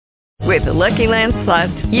With the Lucky Land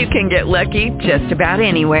Slots, you can get lucky just about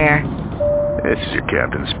anywhere. This is your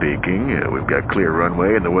captain speaking. We've got clear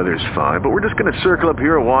runway and the weather's fine, but we're just going to circle up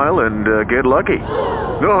here a while and get lucky.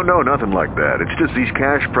 No, nothing like that. It's just these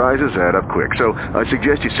cash prizes add up quick. So I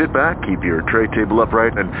suggest you sit back, keep your tray table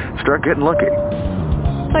upright, and start getting lucky.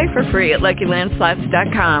 Play for free at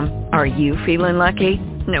LuckyLandSlots.com. Are you feeling lucky?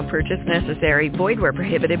 No purchase necessary. Void where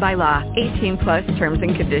prohibited by law. 18 plus terms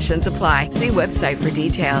and conditions apply. See website for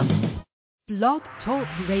details. Blog Talk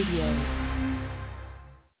Radio.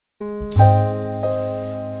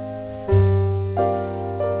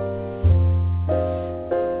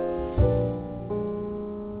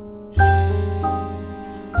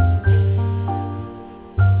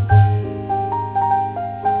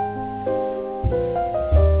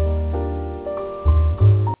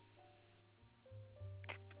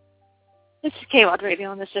 This is KWAD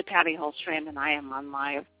Radio, and this is Patty Holstrom, and I am on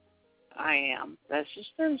live. This is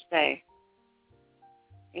Thursday.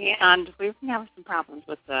 And we've been having some problems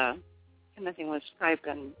with connecting with Skype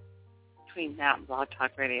and between that and Blog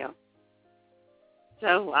Talk Radio.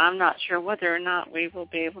 So I'm not sure whether or not we will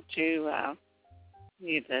be able to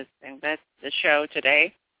leave the show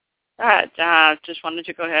today. But just wanted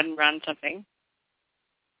to go ahead and run something.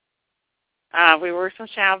 We were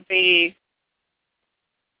supposed to have the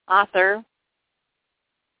author,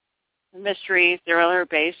 Mystery Thriller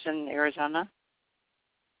based in Arizona.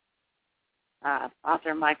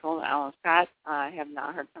 Author Michael Allen Scott. I have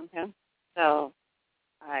not heard from him. So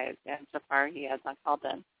far he has not called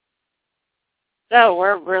in. So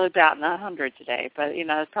we're really batting 100 today. But,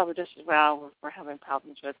 it's probably just as well. We're having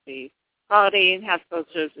problems with the quality and have to go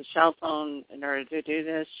through the cell phone in order to do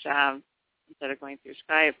this instead of going through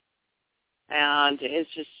Skype. And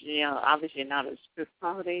it's just, obviously not as good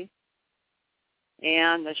quality.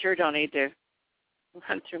 And I sure don't need to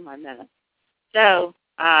run through my minutes. So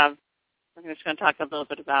I'm just going to talk a little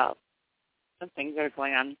bit about some things that are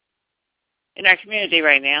going on in our community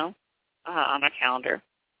right now on our calendar.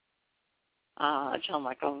 Until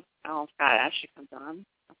Michael Allen Scott actually comes on.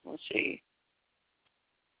 We'll see.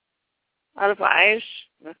 Otherwise,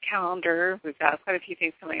 the calendar, we've got quite a few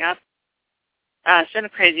things coming up. It's been a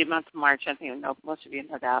crazy month of March. I think most of you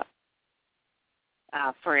know that.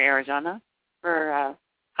 For Arizona, for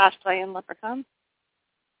cosplay and leprechaun.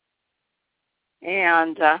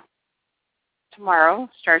 And tomorrow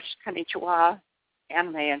starts Konnichiwa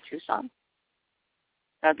Anime in Tucson.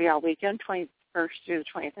 That'll be all weekend, 21st through the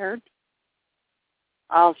 23rd.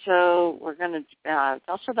 Also, we're going to,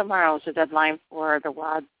 also tomorrow is the deadline for the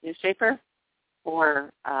WAD newspaper for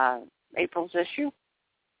April's issue.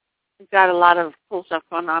 We've got a lot of cool stuff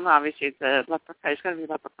going on. Obviously, it's going to be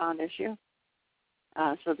a leprechaun issue.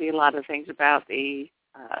 So there'll be a lot of things about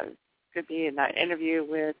could be an interview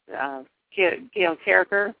with Gail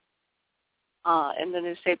Carriger in the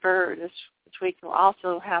newspaper this week. We'll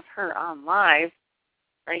also have her on live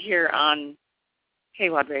right here on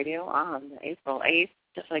KWAD Radio on April 8th.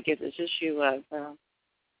 Just like get this issue of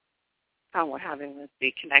how we're having with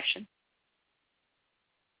the connection.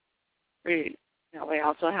 We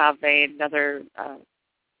also have another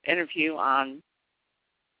interview on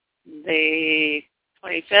the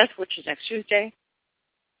 25th, which is next Tuesday,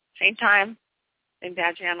 same time, same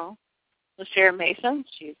bad channel, with Sarah Mason.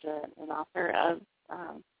 She's an author of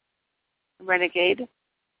Renegades.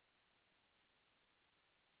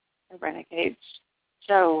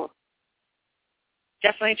 So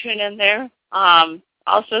definitely tune in there.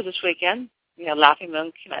 Also this weekend, we have Laughing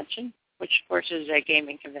Moon Convention, which of course is a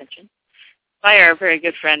gaming convention, by our very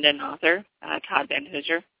good friend and author, Todd Van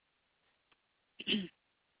Hooser.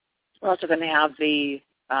 We're also going to have the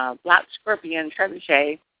Black Scorpion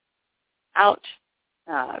Trebuchet out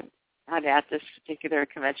at this particular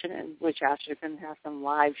convention, in which actually going to have some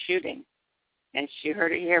live shooting. And you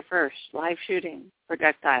heard it here first, live shooting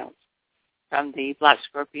projectiles from the Black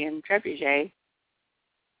Scorpion Trebuchet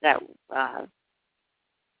that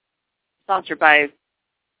sponsored by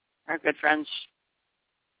our good friends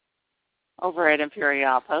over at Imperial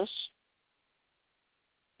Outpost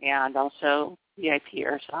and also VIP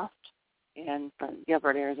Airsoft in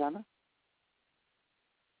Gilbert, Arizona.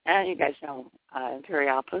 And you guys know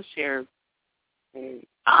Imperial Outpost here, the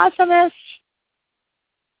awesomest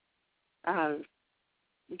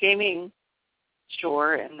gaming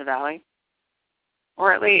store in the Valley,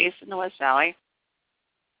 or at least in the West Valley.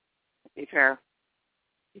 To be fair,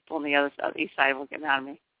 people on the east side will get mad at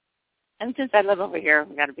me. And since I live over here,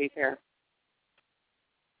 we got to be fair.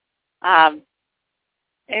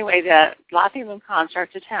 Anyway, the Laughing Moon Con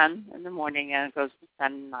starts at 10 in the morning and it goes to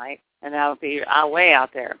 10 at night. And that'll be way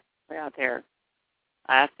out there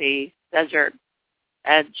at the desert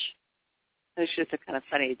edge Those shoots are kind of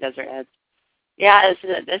funny, Desert Edge. Yeah, it's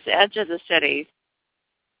the edge of the city,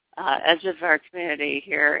 edge of our community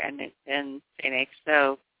here in Phoenix.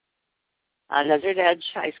 So Desert Edge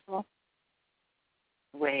High School,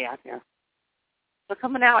 way out there. So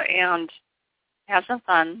coming out and have some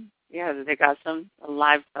fun. Yeah, they got some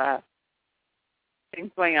live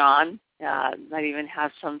things going on. Might even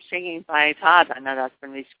have some singing by Todd. I know that's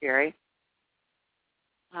going to be scary.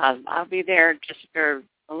 I'll be there just for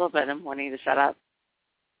a little bit in the morning to set up,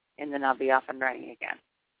 and then I'll be off and running again.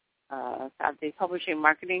 Have the publishing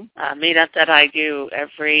marketing meetup that I do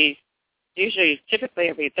typically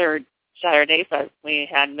every third Saturday, but we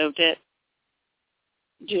had moved it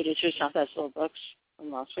due to Tucson Festival Books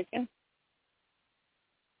from last weekend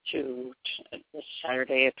to this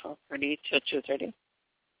Saturday at 12:30 to 2:30,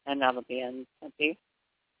 and that'll be in Tempe.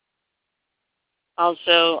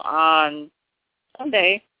 Also on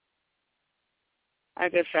Sunday, our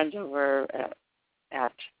good friends over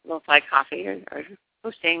at Lo-Fi Coffee are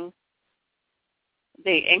hosting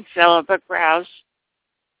the Inkzilla Book Browse.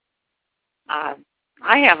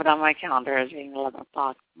 I have it on my calendar as being 11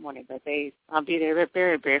 o'clock in the morning, but I'll be there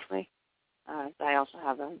very briefly. I also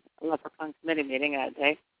have a Leprechaun committee meeting that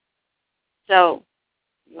day. So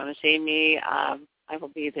if you want to see me, I will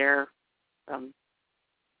be there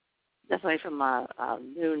definitely from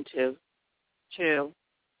noon to 2,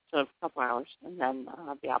 so a couple hours, and then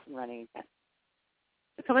I'll be off and running again.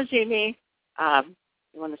 So come and see me.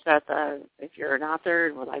 You want to set if you're an author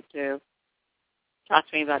and would like to talk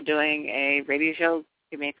to me about doing a radio show,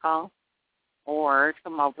 give me a call, or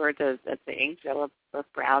come over to the Inkzilla Book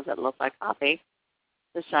Browse at Lo-Fi Coffee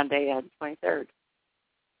this Sunday at 23rd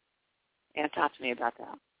and talk to me about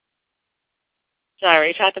that. So I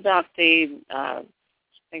already talked about the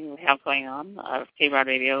thing we have going on of K-Rod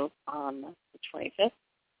Radio on the 25th,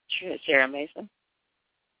 Sarah Mason.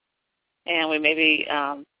 And we may be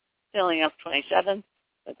filling up 27th,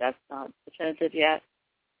 but that's not definitive yet.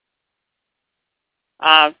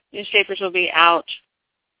 Newspapers will be out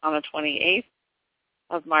on the 28th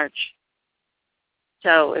of March.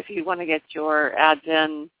 So if you want to get your ads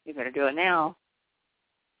in, you better do it now.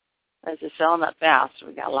 As it's selling up fast.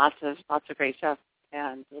 We got lots of great stuff,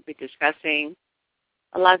 and we'll be discussing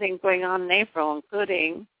a lot of things going on in April,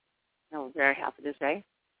 including, we're very happy to say,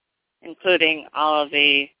 including all of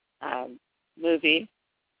the movie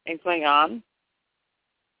things going on.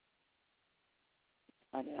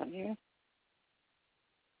 Find it on here.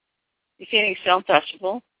 The Phoenix Film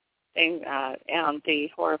Festival thing and the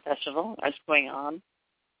Horror Festival is going on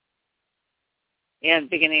in the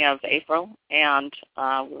beginning of April, and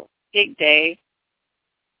Geek Day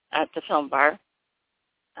at the Film Bar.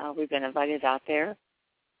 We've been invited out there.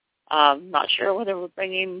 Not sure whether we're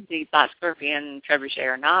bringing the Black Scorpion trebuchet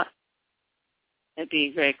or not. It'd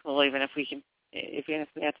be very cool even if we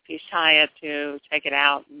have to piece tie it to take it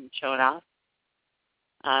out and show it off.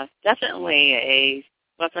 Definitely a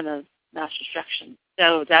weapon of mass destruction.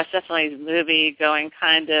 So that's definitely the movie going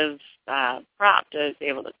kind of prop to be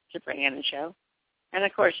able to bring in and show. And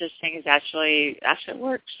of course, this thing is actually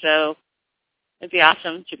works. So it'd be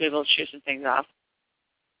awesome to be able to shoot some things off.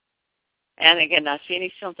 And again, that's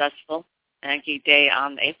Phoenix Film Festival and Geek Day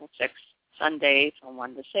on April 6th, Sunday from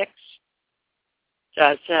 1 to 6. So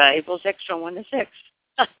it's April 6th from 1 to 6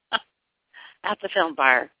 at the Film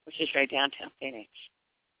Bar, which is right downtown Phoenix.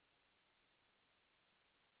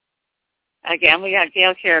 Again, we got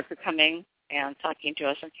Gail Carricker coming and talking to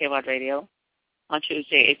us on KWAD Radio on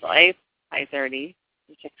Tuesday, April 8th, 5:30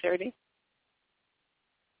 to 6:30.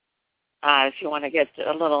 If you want to get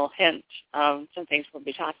a little hint of some things we'll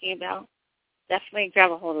be talking about, definitely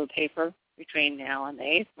grab a hold of the paper between now and the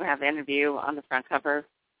 8th. We'll have an interview on the front cover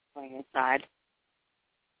going inside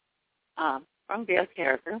from Gail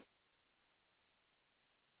Carricker.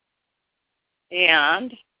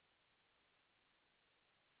 And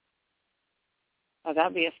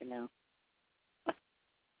that'll be it for now.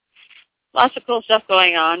 Lots of cool stuff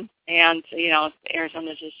going on, and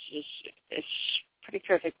Arizona's it's pretty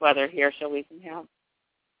terrific weather here, so we can have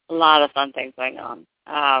a lot of fun things going on.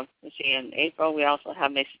 Let's see, in April we also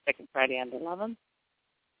have Macy's Second Friday and 11th.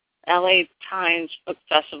 LA Times Book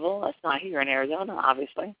Festival. That's not here in Arizona,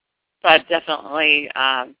 obviously, but definitely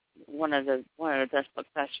one of the best book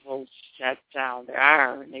festivals that there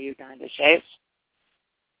are in the United States.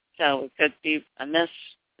 So it could be amiss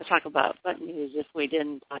to talk about book news if we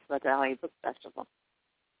didn't talk about the LA Book Festival.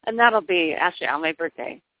 And that'll be actually on my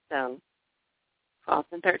birthday. So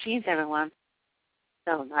 12th and 13th, everyone.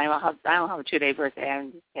 So I don't have a 2-day birthday.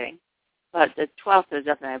 I'm just kidding. But the 12th is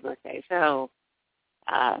definitely my birthday. So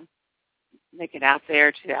make it out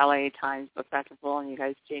there to LA Times Book Festival and you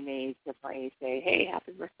guys see me, definitely say, hey,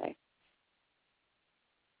 happy birthday.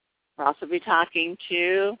 We'll also be talking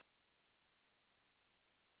to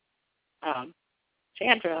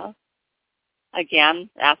Sandra again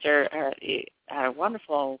after a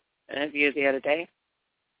wonderful interview the other day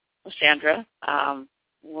with Sandra.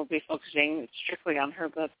 We'll be focusing strictly on her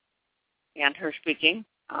book and her speaking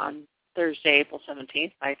on Thursday, April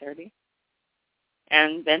 17th, 5:30.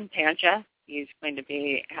 And Ben Panja, he's going to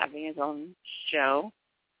be having his own show.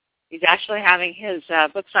 He's actually having his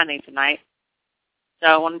book signing tonight. So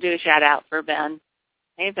I want to do a shout out for Ben.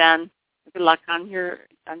 Hey Ben, good luck on your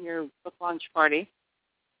book launch party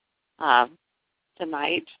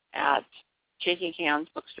tonight at Shaking Hands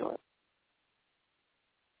Bookstore.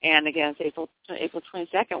 And again, it's April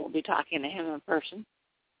 22nd. We'll be talking to him in person,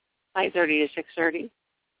 5:30 to 6:30.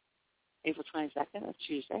 April 22nd, that's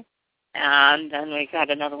Tuesday. And then we got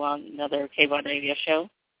another K-Bon Radio show.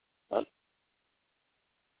 Oh,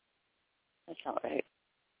 that's not right.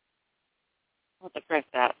 I'll have to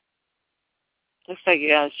correct that. Looks like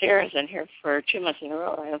Sarah's in here for 2 months in a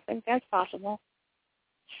row. I don't think that's possible.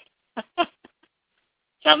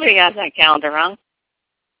 Somebody has that calendar wrong.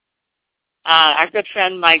 Our good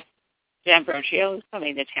friend Mike D'Ambrosio is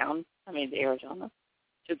coming to Arizona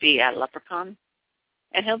to be at Leprechaun.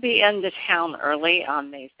 And he'll be in the town early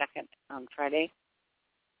on May 2nd, on Friday.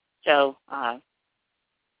 So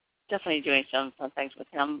definitely doing some fun things with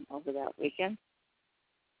him over that weekend.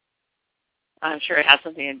 I'm sure it has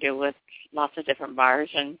something to do with lots of different bars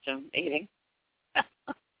and some eating.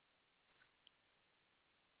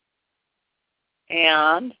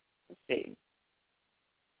 And let's see.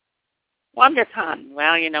 WonderCon.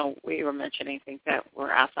 Well, we were mentioning things that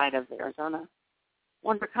were outside of Arizona.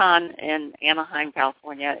 WonderCon in Anaheim,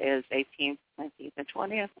 California is 18th, 19th, and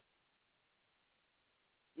 20th.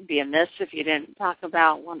 It'd be amiss if you didn't talk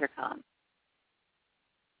about WonderCon.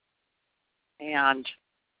 And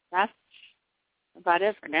that's about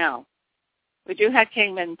it for now. We do have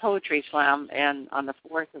Kingman Poetry Slam on the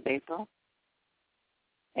 4th of April.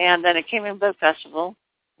 And then a Kingman Book Festival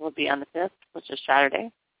will be on the 5th, which is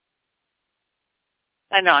Saturday.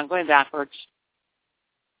 I know, I'm going backwards.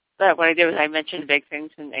 But what I did was I mentioned big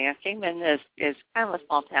things, and Kingman is kind of a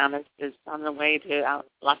small town. It's on the way to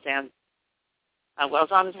Los Angeles.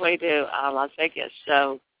 It's on its way to Las Vegas.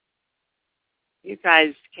 So you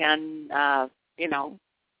guys can, come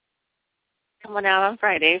on out on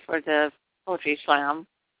Friday for the Poetry Slam,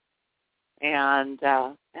 and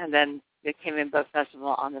then the Kingman Book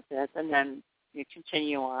Festival on the 5th, and then you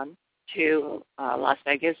continue on to Las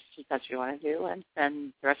Vegas, if that's what you want to do, and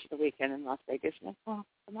spend the rest of the weekend in Las Vegas, and then come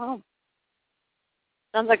home.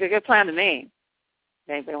 Sounds like a good plan to me.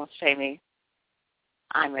 If anybody wants to pay me,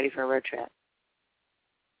 I'm ready for a road trip.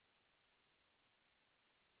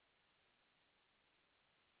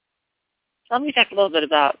 So let me talk a little bit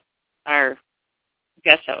about our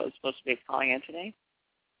guest that was supposed to be calling in today.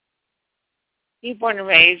 He's born and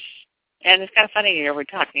raised, and it's kind of funny here we're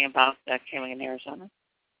talking about Kingman, Arizona.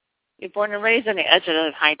 He was born and raised on the edge of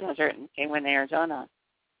the high desert in Kingman, Arizona.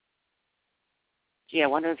 Gee, I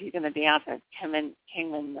wonder if he's going to be out at Kingman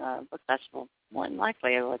Book Festival. More than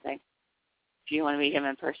likely, I would think. If you want to meet him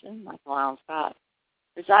in person, Michael Allen Scott.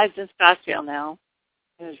 Resides in Scottsdale now.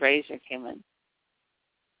 He was raised in Kingman.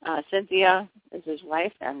 Cynthia is his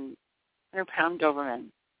wife, and 100-pound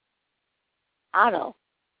Doberman. Otto.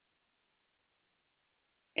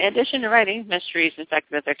 In addition to writing mysteries and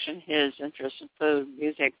speculative fiction, his interests include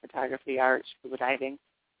music, photography, art, scuba diving,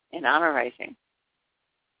 and honor racing.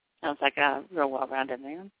 Sounds like a real well-rounded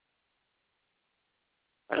man.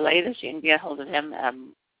 For the latest, you can get a hold of him at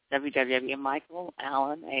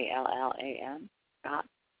www.michaelallan, A-L-L-A-N, Scott,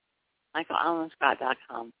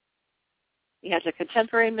 michaelallanscott.com. He has a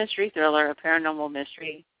contemporary mystery thriller, a paranormal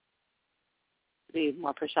mystery. To be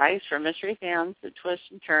more precise, for mystery fans, it twists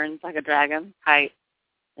and turns like a dragon, kite,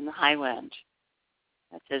 in the high wind.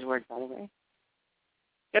 That's his word, by the way.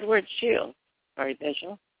 Good words, too. Very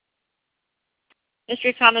visual.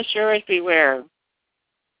 Mystery connoisseurs, beware.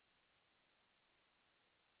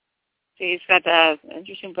 See, he's got an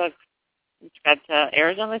interesting book. He's got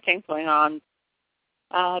Arizona things going on.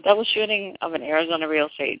 Double shooting of an Arizona real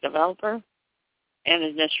estate developer and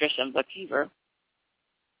his mistress and bookkeeper.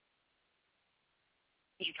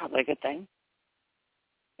 Which is probably a good thing.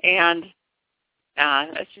 And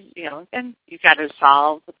it's just, then you've got to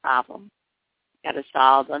solve the problem. You've got to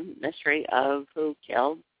solve the mystery of who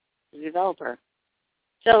killed the developer.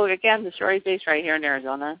 So, again, the story's based right here in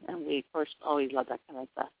Arizona, and we, of course, always love that kind of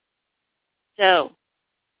stuff. So,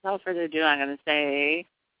 without further ado, I'm going to say,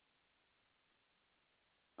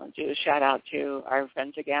 I'll do a shout out to our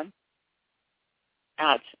friends again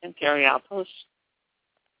at Imperial Post,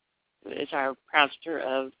 who is our proudster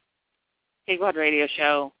of KWAD Radio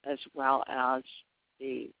Show, as well as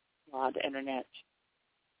the WAD Internet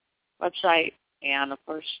website, and, of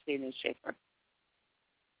course, the newspaper.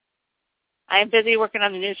 I am busy working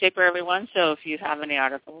on the newspaper, everyone, so if you have any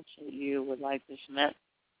articles that you would like to submit,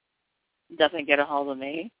 definitely get a hold of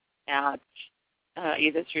me at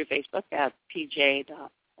either through Facebook at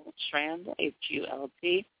pj.hultstrand,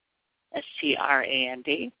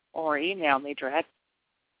 HULTSTRAND, or email me direct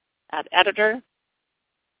at editor. If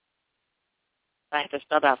I have to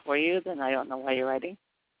spell that for you, then I don't know why you're writing.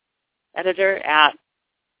 Editor at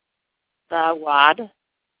the WAD,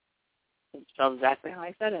 it's spelled exactly how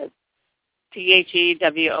I said it,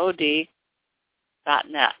 THEWOD.net.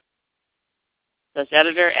 So it's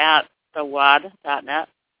editor at thewad.net.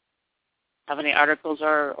 Have any articles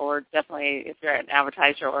or definitely if you're an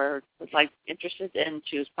advertiser or interested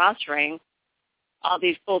into sponsoring all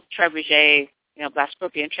these full trebuchet, Black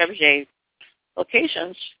Scorpion trebuchet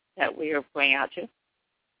locations that we are going out to,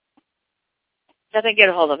 definitely get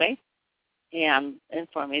a hold of me and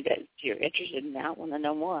inform me that you're interested in that, want to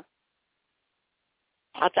know more.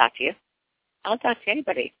 I'll talk to you. I'll talk to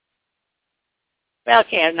anybody. Well,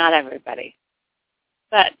 okay, not everybody.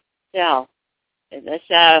 But still, this,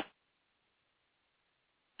 I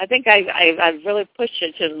think I've really pushed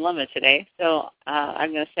it to the limit today. So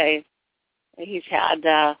I'm going to say he's had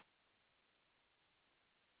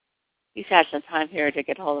some time here to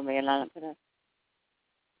get hold of me, and I'm going to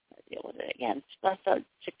deal with it again. It's about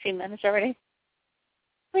 16 minutes already.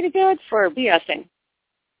 Pretty good for BSing.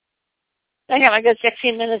 I have a good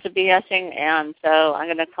 16 minutes of BSing, and so I'm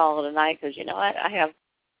going to call it a night because, you know what,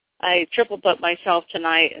 I triple booked myself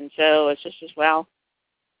tonight, and so it's just as well.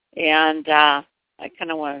 And I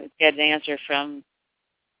kind of want to get an answer from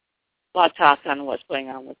Blog Talk on what's going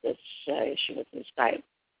on with this issue with this Skype.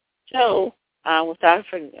 So without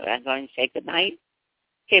further ado, I'm going to say good night.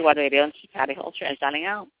 KWAD Radio, and Patty Hultstrand signing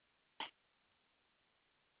out.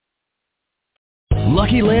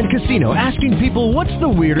 Lucky Land Casino, asking people, what's the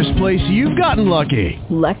weirdest place you've gotten lucky?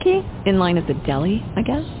 Lucky? In line at the deli, I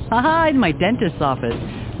guess? Aha, in my dentist's office.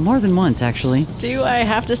 More than once, actually. Do I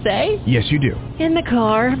have to say? Yes, you do. In the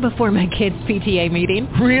car before my kids' PTA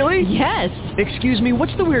meeting. Really? Yes. Excuse me,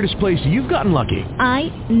 what's the weirdest place you've gotten lucky?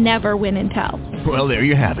 I never win and tell. Well, there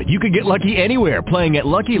you have it. You can get lucky anywhere, playing at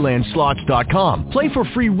LuckyLandSlots.com. Play for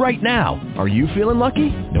free right now. Are you feeling lucky?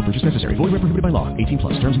 No purchase necessary. Void where prohibited by law. 18+.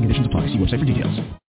 Terms and conditions apply. See website for details.